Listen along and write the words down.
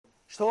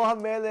Shlomo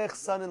Hamelech's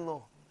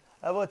son-in-law.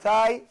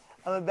 Rabotai,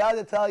 I'm about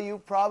to tell you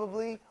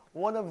probably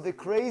one of the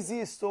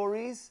craziest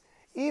stories.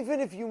 Even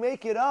if you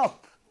make it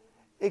up,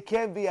 it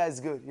can't be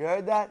as good. You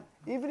heard that?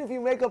 Even if you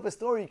make up a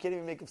story, you can't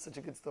even make up such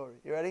a good story.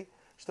 You ready?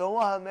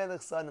 Shlomo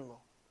Hamelech's son-in-law.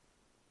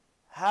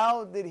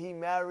 How did he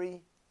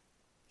marry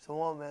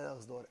Shlomo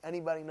Hamelech's daughter?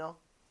 Anybody know?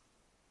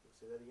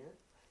 Say that again?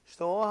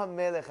 Shlomo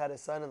Hamelech had a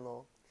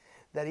son-in-law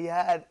that he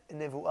had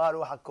Nevu'ah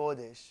Ruach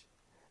HaKodesh.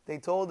 They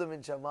told him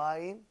in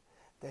Shamayim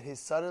that his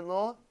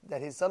son-in-law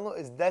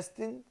is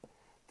destined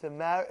to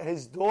marry,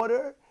 his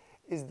daughter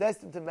is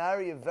destined to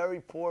marry a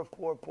very poor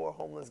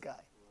homeless guy.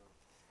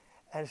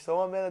 And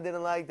Shlomo Hamelech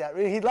didn't like that.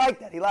 He liked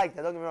that,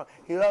 don't get me wrong.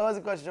 He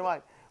wasn't questioning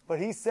Shamayim. But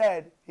he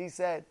said,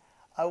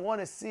 I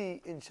want to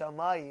see in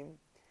Shamayim,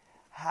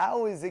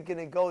 how is it going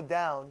to go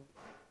down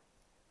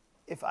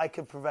if I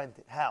can prevent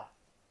it? How?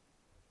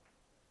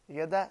 You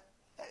get that?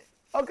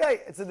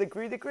 Okay, it's a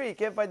decree. You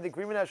can't find the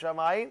decree min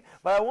Hashamayim,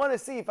 but I want to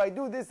see if I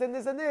do this and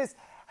this and this,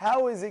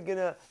 how is it going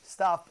to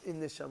stop in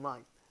the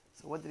Shamayim?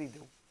 So what did he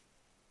do?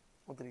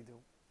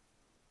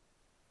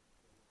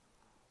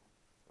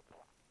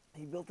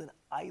 He built an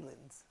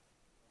island.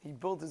 He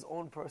built his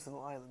own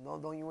personal island. No,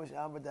 don't you wish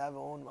Albert to have his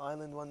own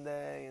island one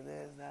day and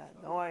this, that?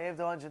 Don't worry,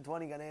 after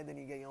 120 Gan Eden,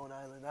 you get your own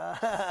island.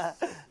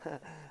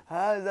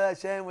 How is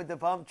that Hashem with the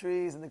palm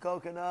trees and the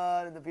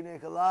coconut and the pina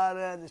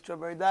colada and the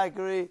strawberry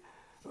daiquiri?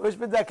 Which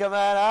bit that come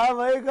out? Oh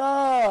my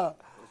God!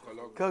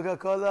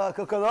 Coca-Cola,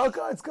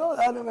 it's called.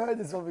 I've never heard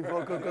this one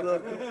before,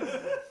 Coca-Cola.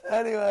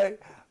 Anyway,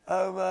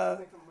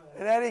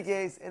 in any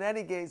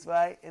case,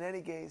 right?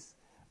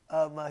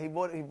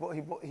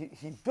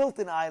 He built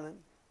an island.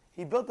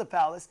 He built a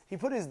palace. He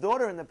put his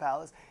daughter in the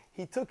palace.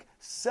 He took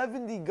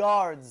 70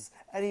 guards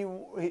and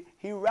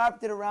he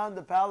wrapped it around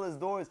the palace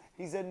doors.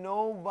 He said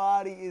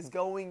nobody is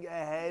going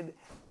ahead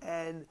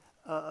and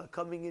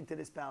coming into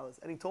this palace.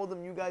 And he told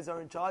them, you guys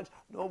are in charge.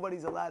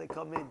 Nobody's allowed to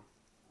come in.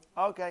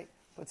 Okay,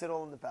 puts it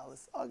all in the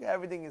palace. Okay,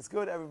 everything is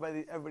good.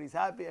 Everybody's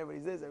happy.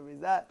 Everybody's this.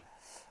 Everybody's that.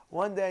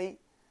 One day,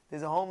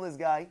 there's a homeless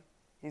guy.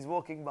 He's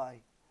walking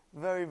by.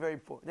 Very, very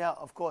poor. Now,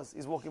 of course,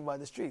 he's walking by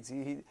the streets.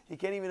 He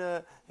can't even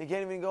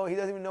go. He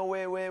doesn't even know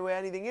where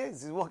anything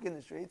is. He's walking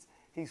the streets.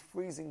 He's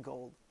freezing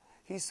cold.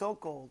 He's so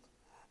cold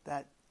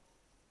that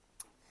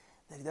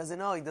he doesn't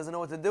know. He doesn't know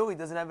what to do. He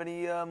doesn't have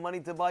any money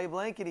to buy a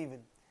blanket even.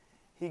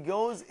 He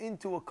goes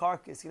into a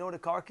carcass. You know what a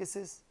carcass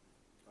is?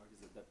 Carcass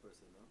is a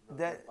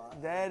dead person,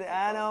 no? Dead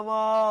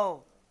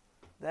animal.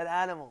 Dead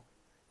animal.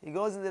 He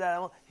goes into that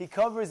animal. He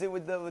covers it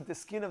with the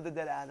skin of the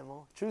dead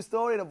animal. True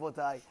story,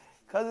 Rabotai.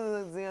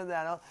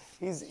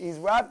 He's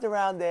wrapped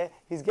around there.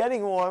 He's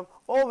getting warm.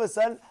 All of a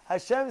sudden,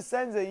 Hashem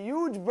sends a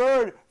huge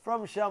bird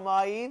from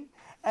Shamayim,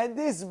 and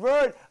this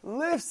bird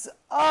lifts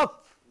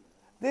up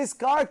this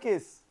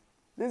carcass.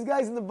 This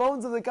guy's in the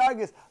bones of the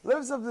carcass.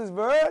 Lifts up this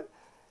bird.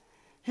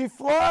 He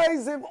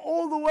flies him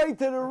all the way to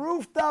the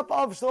rooftop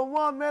of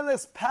Shlomo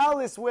Hamelech's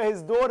palace where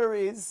his daughter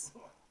is.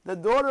 The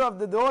daughter of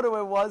the daughter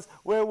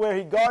where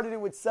he guarded it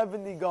with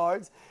 70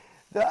 guards.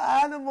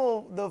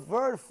 The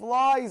bird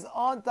flies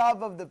on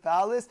top of the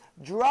palace,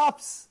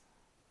 drops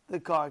the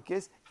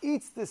carcass,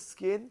 eats the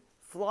skin,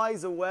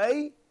 flies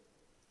away,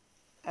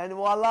 and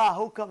voila,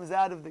 who comes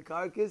out of the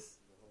carcass?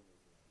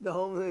 The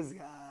homeless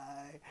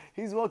guy.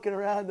 He's walking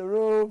around the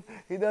room.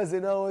 He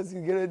doesn't know what he's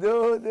going to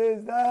do,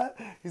 this, that.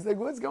 He's like,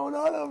 what's going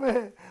on over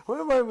here? What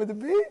am I, at the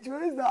beach?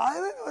 What is the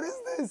island? What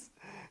is this?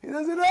 He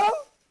doesn't know.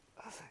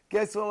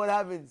 Guess what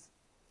happens?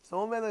 So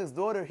Hamelech's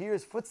daughter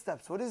hears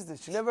footsteps. What is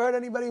this? She never heard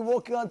anybody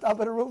walking on top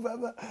of the roof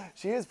ever.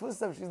 She hears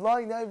footsteps. She's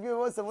lying down.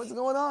 What's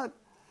going on?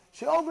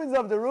 She opens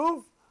up the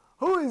roof.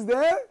 Who is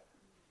there?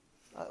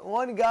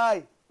 One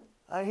guy.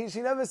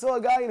 She never saw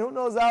a guy in who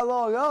knows how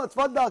long. Oh, it's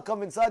fun.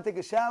 Come inside, take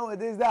a shower.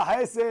 This, that.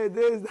 Hesed,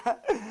 this,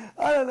 that.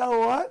 I don't know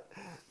what.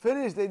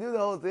 Finished. They do the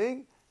whole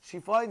thing. She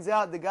finds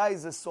out the guy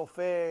is a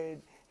sofer.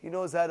 He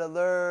knows how to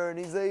learn.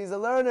 He's a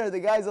learner. The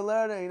guy's a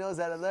learner. He knows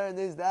how to learn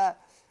this,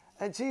 that.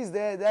 And she's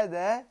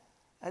there.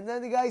 And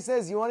then the guy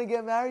says, you want to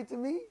get married to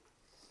me?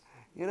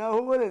 You know,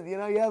 who wouldn't? You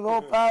know, you have a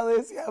whole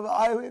palace, you have an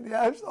island, you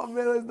have Shlomo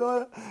Hamelech's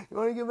daughter. You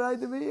want to get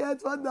married to me? Yeah,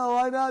 it's fun. No,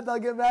 why not? I'll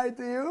get married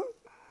to you.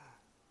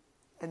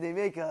 And they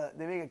make a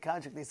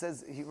contract. They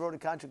says he wrote a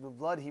contract with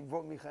blood. He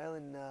brought Michael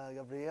and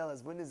Gabriel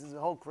as witnesses. It's a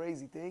whole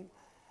crazy thing.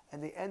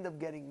 And they end up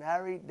getting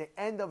married. They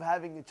end up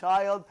having a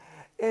child.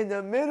 In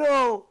the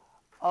middle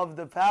of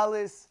the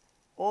palace,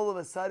 all of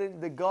a sudden,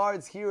 the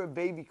guards hear a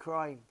baby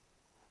crying.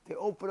 They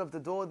open up the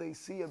door, they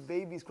see a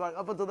baby's crying.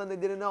 Up until then, they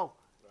didn't know.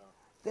 Wow.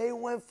 They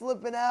went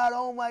flipping out.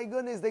 Oh my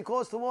goodness! They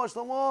called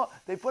Shlomo.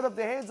 They put up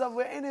their hands up.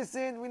 We're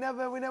innocent. We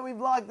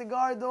blocked the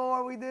guard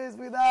door. We this,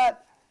 we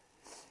that.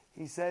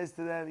 He says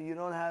to them, "You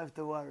don't have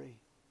to worry.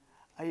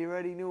 I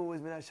already knew it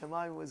was Min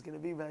HaShamayim was going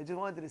to be, but I just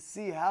wanted to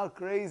see how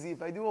crazy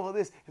if I do all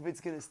this, if it's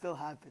going to still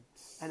happen."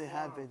 And it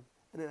happened.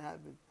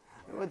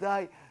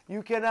 Rabotai,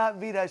 you cannot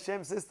beat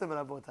Hashem's system,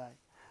 Rabotai.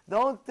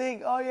 Don't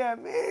think, oh yeah,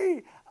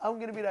 me, I'm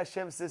going to beat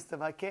Hashem's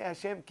system.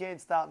 Hashem can't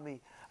stop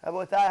me.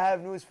 Rabotai, I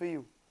have news for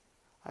you.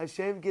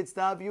 Hashem can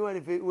stop you, and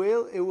if it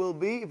will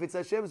be. If it's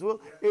Hashem's will,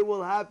 it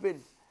will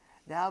happen.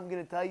 Now I'm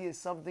going to tell you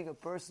something, a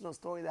personal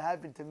story that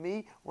happened to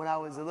me when I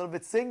was a little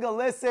bit single.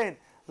 Listen,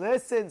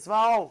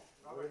 Smao.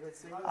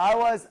 I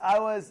was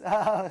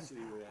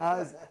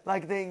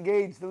like they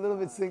engaged, a little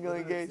bit single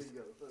engaged.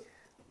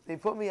 They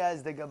put me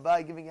as the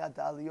gabbai giving out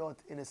the aliyot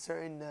in a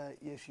certain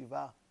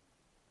yeshiva.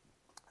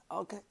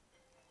 Okay.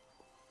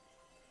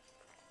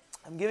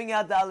 I'm giving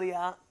out the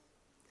aliyah,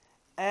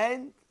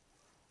 and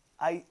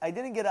I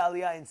didn't get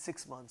aliyah in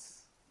 6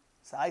 months.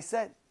 So I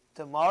said,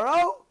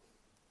 tomorrow,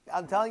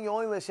 I'm telling you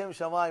only L'Shem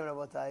Shamayim,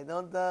 Rabotai.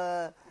 Don't,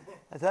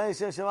 I'm telling you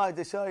L'Shem Shamayim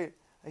to show you.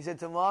 I said,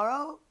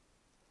 tomorrow,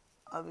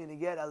 I'm going to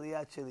get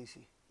aliyah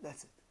Shelishi.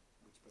 That's it.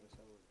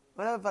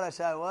 Whatever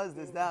parasha it was,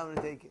 this now I'm going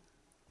to take it.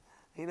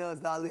 He knows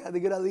the aliyah, the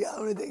good aliyah,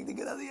 I'm going to take the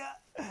good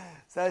aliyah.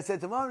 So I said,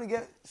 tomorrow I'm going to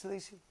get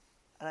Shelishi.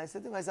 And I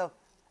said to myself,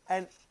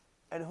 and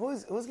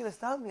who's going to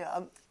stop me?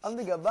 I'm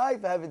the gabbai,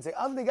 for heaven's sake.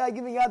 I'm the guy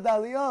giving out the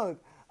aliyot.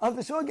 I'm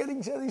for sure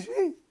getting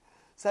Shelishi.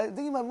 So I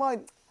think in my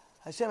mind,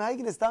 Hashem, how are you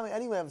going to stop me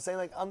anyway? I'm saying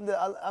like, I'm the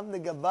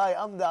gabbai,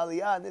 I'm the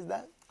aliyah, and this,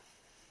 that.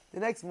 The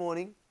next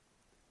morning,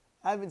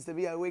 happens to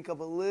be I wake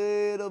up a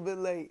little bit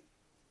late.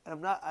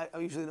 And I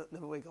usually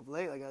never wake up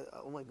late. Like,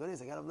 oh my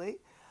goodness, I got up late.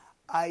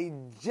 I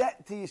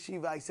jet to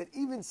yeshiva. I said,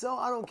 even so,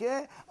 I don't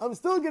care. I'm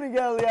still going to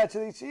get aliyah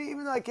shelishi,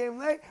 even though I came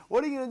late.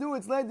 What are you going to do?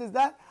 It's late, this,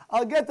 that.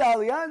 I'll get the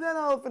aliyah, and then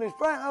I'll finish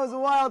praying. That was a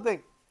wild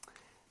thing.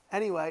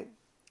 Anyway,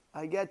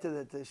 I get to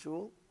the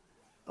shul.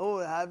 Oh,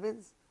 what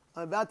happens?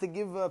 I'm about to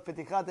give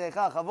Petichat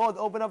Eicha, Chavod,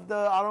 open up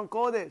the Aron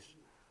Kodesh.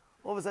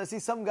 All of a sudden, I see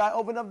some guy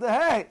open up the,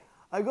 hey!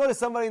 I go to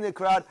somebody in the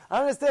crowd. I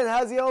understand,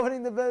 how's he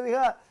opening the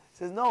Petichat? He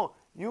says, no,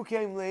 you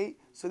came late,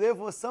 so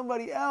therefore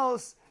somebody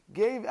else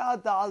gave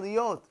out the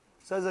aliyot.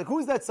 So I was like,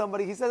 who's that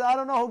somebody? He said, I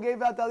don't know who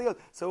gave out the aliyot.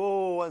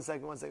 So, one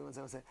second.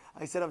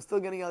 I said, I'm still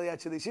getting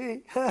aliyah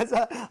shelishi.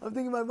 I'm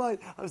thinking in my mind,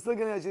 I'm still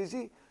getting aliyah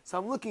shelishi. So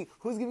I'm looking,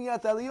 who's giving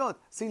out the aliyot?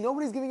 See,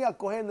 nobody's giving out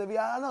Kohen, Levi,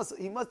 I don't know. So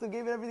he must have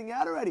given everything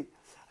out already.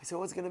 I said,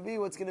 what's going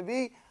to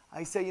be?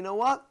 I say, you know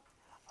what?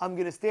 I'm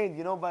going to stand,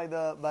 by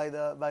the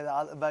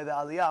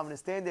aliyah. I'm going to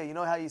stand there. You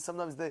know how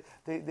sometimes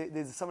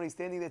there's somebody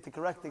standing there to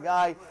correct the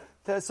guy.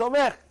 To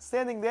Somech,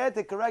 standing there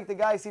to correct the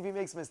guy, see if he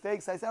makes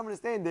mistakes. I said, I'm going to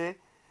stand there.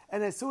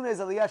 And as soon as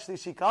aliyah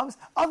shlishi comes,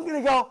 I'm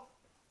going to go.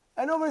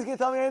 And nobody's going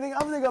to tell me anything.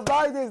 I'm going to go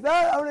buy this,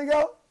 that. I'm going to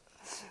go.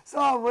 So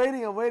I'm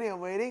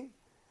waiting.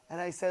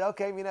 And I said,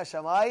 okay, mina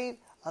shamayim,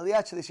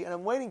 aliyah shlishi. And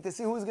I'm waiting to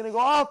see who's going to go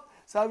up.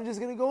 So I'm just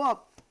going to go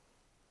up.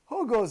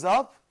 Who goes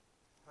up?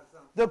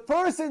 The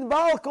person,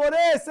 Baal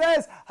Koreh,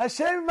 says,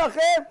 Hashem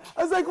Machem.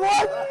 I was like,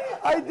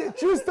 what?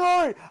 True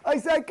story. I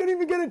said, I couldn't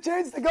even get a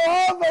chance to go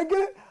up.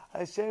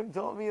 Hashem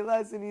taught me a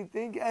lesson. You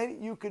think,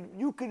 and you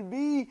could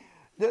be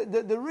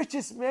the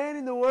richest man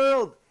in the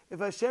world. If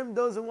Hashem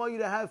doesn't want you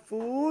to have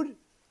food,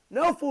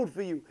 no food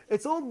for you.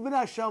 It's all bin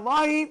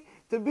hashamayim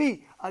to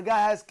be. A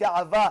guy has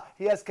ka'ava,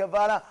 he has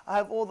kavara, I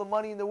have all the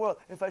money in the world.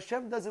 If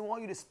Hashem doesn't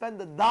want you to spend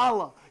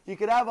 $1, you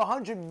could have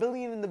 100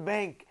 billion in the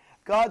bank.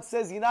 God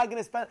says you're not going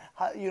to spend,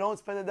 you don't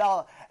spend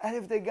 $1. And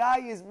if the guy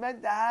is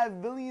meant to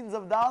have billions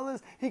of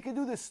dollars, he can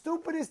do the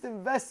stupidest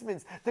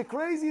investments, the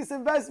craziest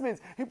investments.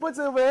 He puts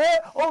it over here,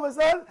 all of a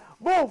sudden,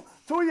 boom,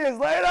 2 years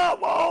later,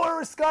 whoa,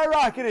 it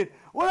skyrocketed.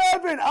 What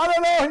happened? I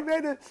don't know. He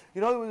made it.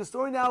 There was a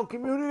story in our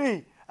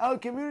community. Our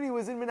community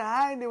was in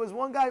Manhattan. There was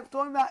one guy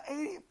talking about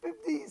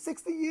 50,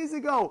 60 years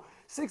ago.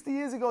 60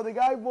 years ago, the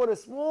guy bought a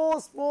small,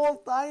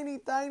 tiny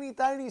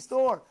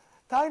store.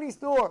 Tiny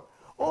store.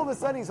 All of a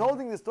sudden, he's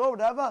holding the store,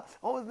 whatever.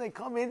 All of a sudden, they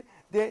come in.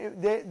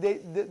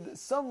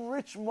 Some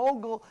rich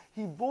mogul,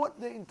 he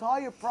bought the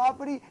entire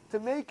property to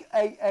make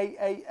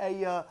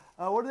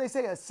what do they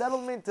say? A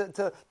settlement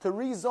to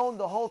rezone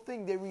the whole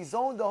thing. They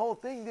rezoned the whole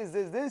thing,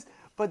 this.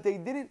 But they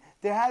didn't.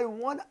 They had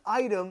one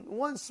item,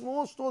 one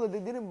small store that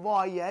they didn't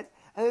buy yet.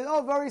 And they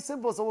said, very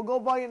simple, so we'll go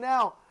buy it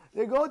now.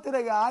 They go to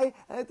the guy,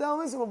 and they tell him,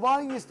 listen, we're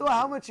buying your store.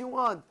 How much you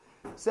want?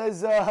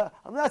 Says,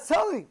 I'm not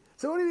selling.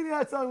 So what do you mean you're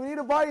not selling? We need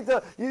to buy it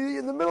you're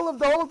in the middle of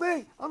the whole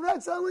thing. I'm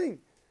not selling.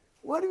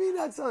 What do you mean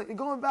not selling? You're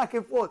going back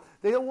and forth.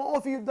 They don't want to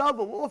offer you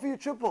double. We'll offer you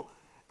triple.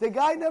 The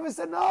guy never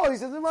said no. He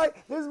says,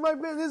 this is my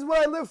business. This is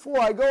what I live for.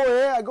 I go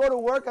here. I go to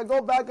work. I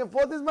go back and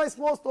forth. This is my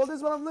small store. This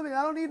is what I'm living.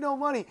 I don't need no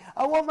money.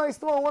 I want my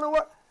store. I want to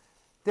work.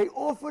 They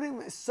offered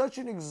him such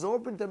an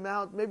exorbitant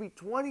amount, maybe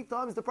 20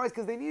 times the price,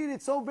 because they needed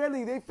it so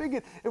badly. They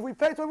figured if we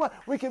pay 21,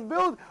 we can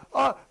build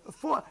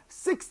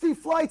 60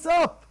 flights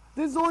up.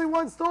 This is only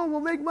one store.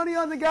 We'll make money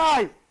on the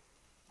guy.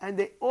 And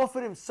they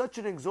offered him such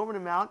an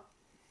exorbitant amount.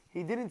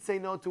 He didn't say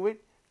no to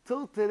it.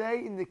 Till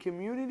today in the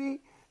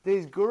community,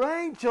 his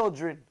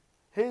grandchildren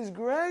worth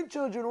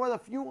a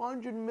few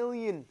 $100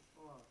 million.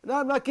 No,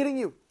 I'm not kidding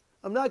you.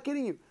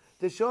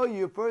 To show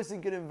you a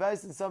person can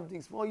invest in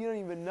something small you don't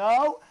even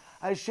know.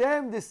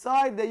 Hashem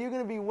decide that you're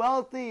going to be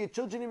wealthy, your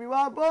children will be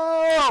wealthy.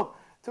 Boom!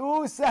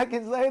 2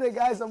 seconds later,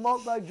 guy's a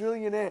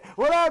multi-trillionaire.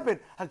 What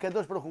happened?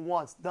 HaKadosh Baruch Hu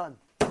wants. Done.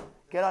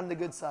 Get on the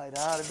good side.